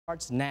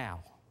Starts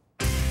now.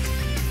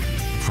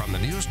 From the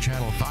News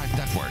Channel 5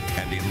 Network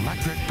and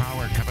Electric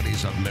Power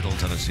Companies of Middle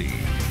Tennessee,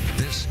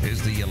 this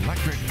is the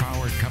Electric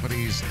Power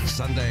Companies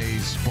Sunday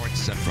Sports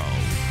Central.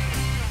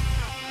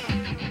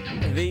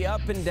 The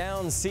up and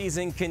down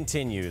season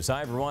continues.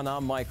 Hi everyone,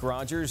 I'm Mike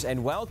Rogers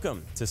and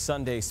welcome to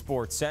Sunday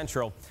Sports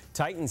Central.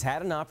 Titans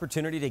had an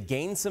opportunity to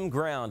gain some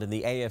ground in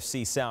the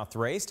AFC South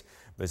race,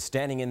 but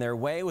standing in their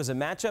way was a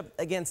matchup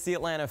against the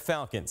Atlanta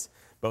Falcons.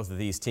 Both of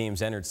these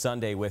teams entered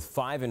Sunday with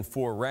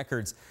 5-4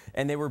 records,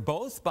 and they were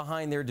both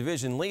behind their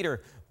division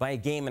leader by a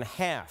game and a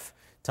half.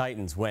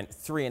 Titans went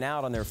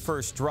 3-and-out on their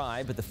first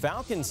drive, but the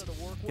Falcons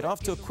get off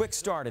to a quick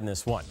start in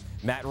this one.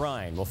 Matt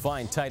Ryan will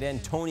find tight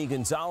end Tony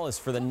Gonzalez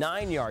for the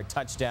 9-yard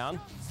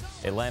touchdown.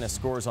 Atlanta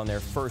scores on their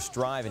first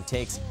drive and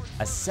takes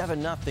a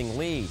 7-0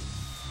 lead.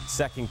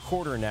 Second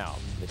quarter now.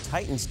 The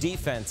Titans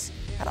defense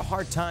had a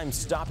hard time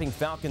stopping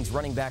Falcons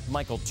running back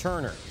Michael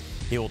Turner.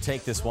 He will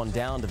take this one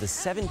down to the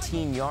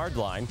 17-yard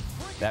line.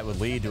 That would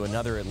lead to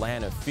another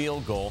Atlanta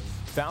field goal.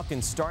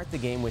 Falcons start the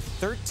game with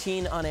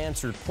 13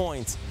 unanswered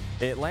points.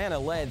 Atlanta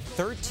led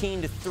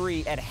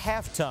 13-3 at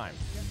halftime.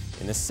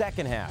 In the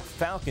second half,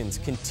 Falcons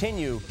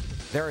continue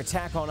their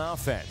attack on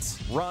offense.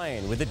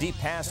 Ryan with a deep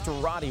pass to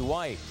Roddy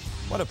White.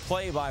 What a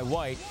play by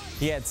White.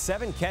 He had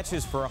 7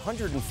 catches for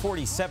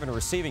 147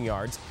 receiving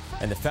yards,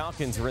 and the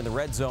Falcons are in the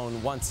red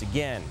zone once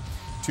again.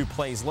 2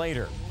 plays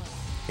later,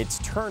 it's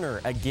Turner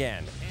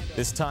again.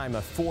 This time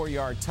a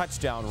 4-yard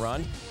touchdown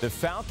run. The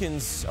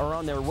Falcons are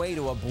on their way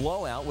to a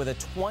blowout with a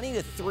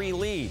 20-3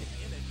 lead.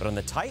 But on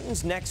the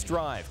Titans' next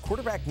drive,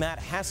 quarterback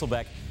Matt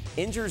Hasselbeck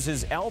injures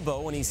his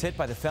elbow when he's hit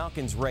by the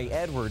Falcons' Ray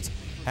Edwards.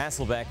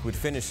 Hasselbeck would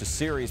finish the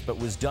series but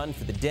was done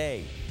for the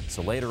day.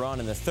 So later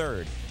on in the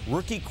third,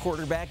 rookie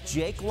quarterback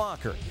Jake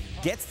Locker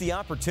gets the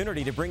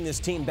opportunity to bring this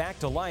team back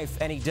to life,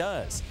 and he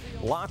does.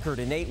 Locker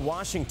to Nate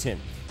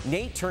Washington.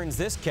 Nate turns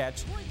this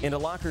catch into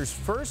Locker's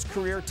first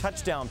career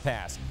touchdown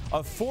pass.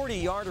 A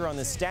 40-yarder on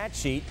the stat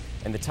sheet,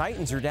 and the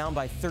Titans are down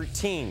by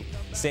 13.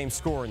 Same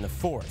score in the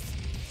fourth.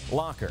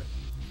 Locker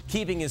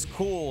keeping his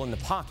cool in the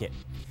pocket.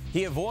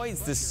 He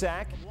avoids the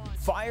sack,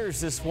 fires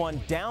this one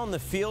down the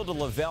field to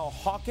Lavelle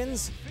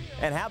Hawkins.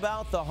 And how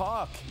about the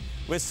Hawk?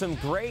 With some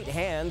great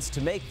hands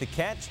to make the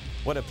catch.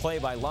 What a play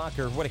by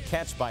Locker, what a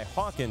catch by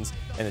Hawkins,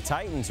 and the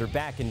Titans are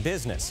back in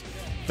business.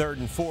 3rd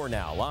and 4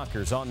 now,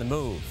 Locker's on the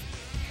move.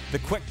 The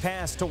quick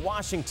pass to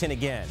Washington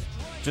again.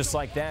 Just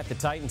like that, the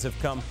Titans have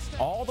come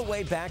all the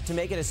way back to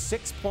make it a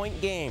 6-point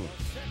game.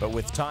 But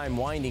with time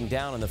winding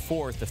down in the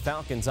fourth, the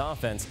Falcons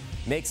offense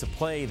makes a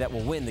play that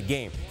will win the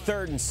game.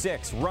 3rd and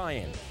 6,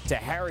 Ryan to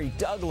Harry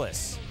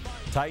Douglas.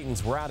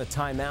 Titans were out of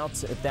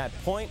timeouts at that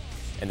point,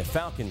 and the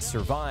Falcons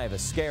survive a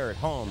scare at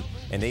home,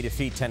 and they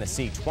defeat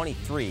Tennessee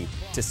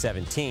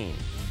 23-17.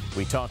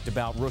 We talked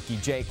about rookie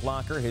Jake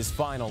Locker, his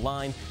final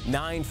line,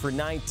 9 for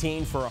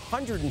 19 for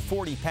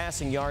 140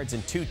 passing yards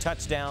and 2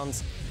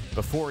 touchdowns.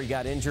 Before he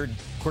got injured,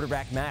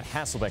 quarterback Matt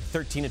Hasselbeck,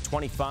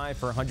 13-25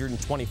 for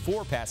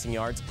 124 passing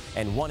yards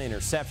and 1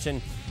 interception.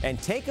 And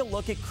take a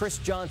look at Chris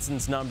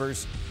Johnson's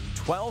numbers,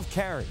 12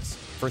 carries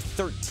for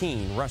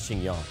 13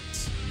 rushing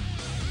yards.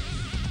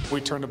 We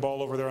turned the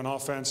ball over there on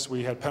offense.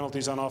 We had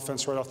penalties on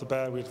offense right off the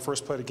bat. We had the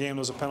first play of the game. There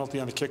was a penalty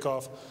on the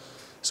kickoff.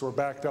 So we're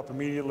backed up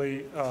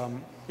immediately.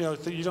 You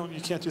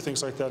can't do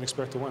things like that and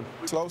expect to win.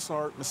 Slow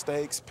start,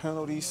 mistakes,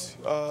 penalties.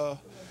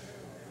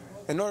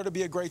 In order to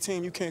be a great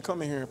team, you can't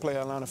come in here and play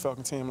an Atlanta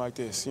Falcon team like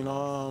this.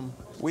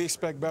 We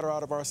expect better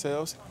out of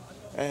ourselves,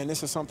 and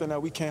this is something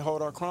that we can't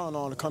hold our crown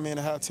on, to come in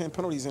and have 10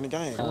 penalties in the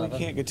game. We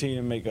can't continue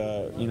to make,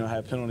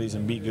 have penalties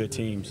and beat good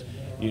teams.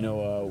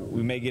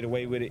 We may get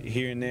away with it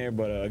here and there,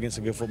 but against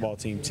a good football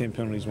team, 10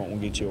 penalties won't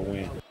get you a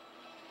win.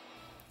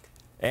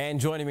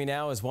 And joining me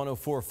now is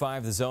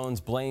 104.5 The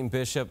Zone's Blaine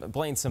Bishop.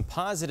 Blaine, some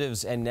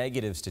positives and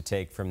negatives to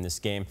take from this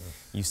game.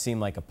 You seem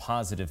like a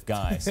positive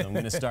guy, so I'm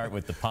going to start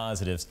with the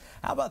positives.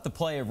 How about the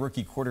play of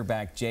rookie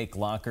quarterback Jake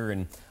Locker?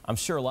 And I'm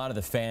sure a lot of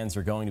the fans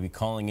are going to be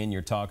calling in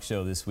your talk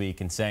show this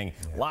week and saying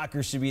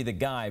Locker should be the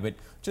guy, but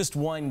just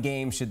one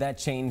game, should that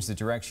change the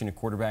direction of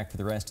quarterback for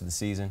the rest of the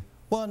season?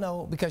 Well,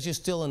 no, because you're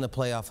still in the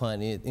playoff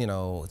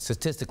hunt.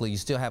 Statistically, you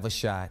still have a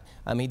shot.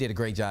 I mean, he did a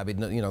great job.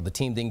 The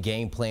team didn't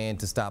game plan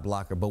to stop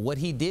Locker. But what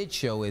he did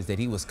show is that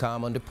he was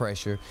calm under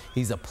pressure.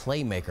 He's a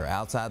playmaker.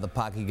 Outside the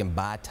pocket, he can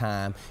buy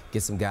time,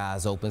 get some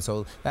guys open.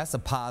 So that's a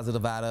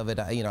positive out of it.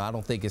 I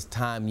don't think it's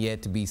time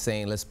yet to be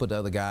saying, let's put the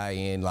other guy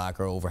in,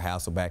 Locker over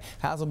Hasselbeck.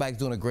 Hasselbeck's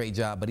doing a great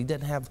job, but he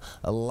doesn't have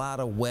a lot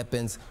of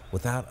weapons.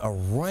 Without a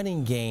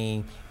running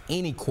game,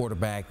 any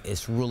quarterback,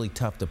 it's really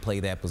tough to play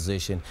that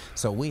position.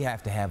 So we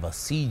have to have a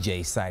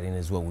CJ sighting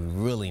is what we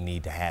really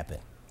need to happen.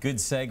 Good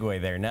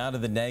segue there. Now to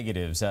the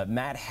negatives.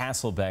 Matt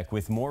Hasselbeck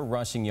with more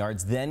rushing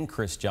yards than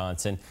Chris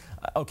Johnson.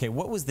 Okay,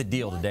 what was the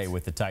deal today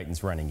with the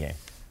Titans running game?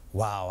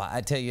 Wow,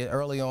 I tell you,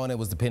 early on it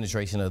was the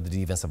penetration of the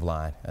defensive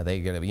line. They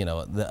got, you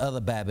know, the other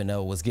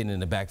Babineau was getting in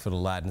the backfield a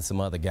lot, and some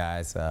other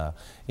guys,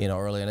 you know,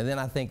 early on. And then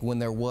I think when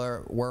there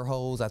were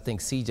holes, I think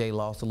CJ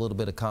lost a little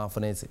bit of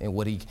confidence in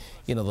what he,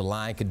 you know, the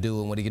line could do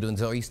and what he could do. And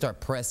so he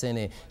start pressing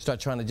and start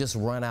trying to just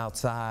run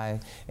outside.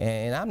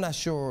 And I'm not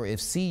sure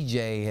if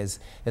CJ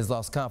has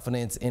lost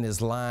confidence in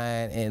his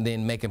line and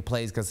then making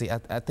plays, because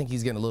I think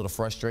he's getting a little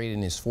frustrated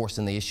and is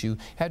forcing the issue.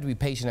 Have to be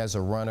patient as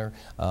a runner,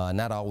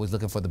 not always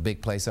looking for the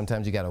big play.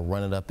 Sometimes you got to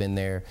run it up in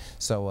there.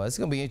 So it's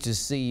going to be interesting to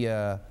see,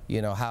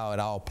 you know, how it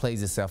all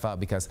plays itself out,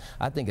 because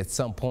I think at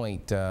some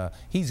point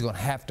he's going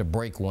to have to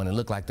break one and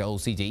look like the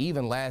old CJ.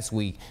 Even last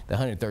week, the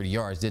 130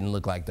 yards didn't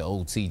look like the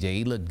old CJ.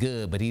 He looked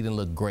good, but he didn't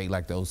look great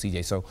like the old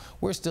CJ. So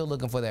we're still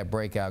looking for that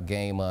breakout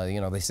game.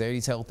 You know, they say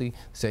he's healthy,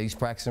 say he's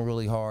practicing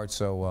really hard,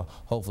 so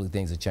hopefully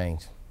things will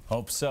change.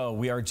 Hope so.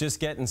 We are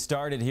just getting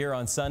started here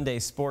on Sunday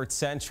Sports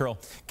Central.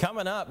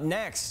 Coming up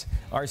next,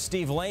 our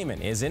Steve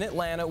Lehman is in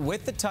Atlanta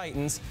with the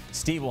Titans.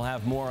 Steve will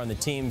have more on the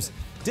team's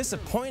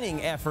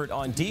disappointing effort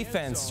on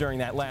defense during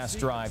that last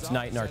drive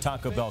tonight in our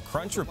Taco Bell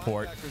Crunch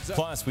Report.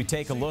 Plus, we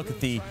take a look at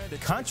the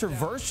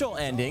controversial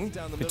ending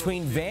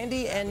between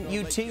Vandy and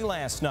UT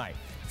last night.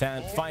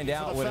 Find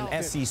out what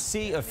an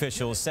SEC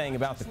official is saying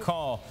about the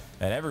call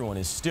that everyone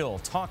is still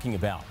talking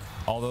about.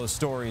 All those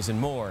stories and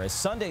more as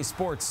Sunday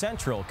Sports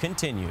Central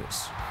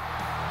continues.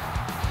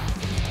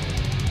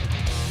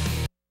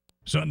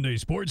 Sunday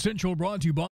Sports Central brought to you by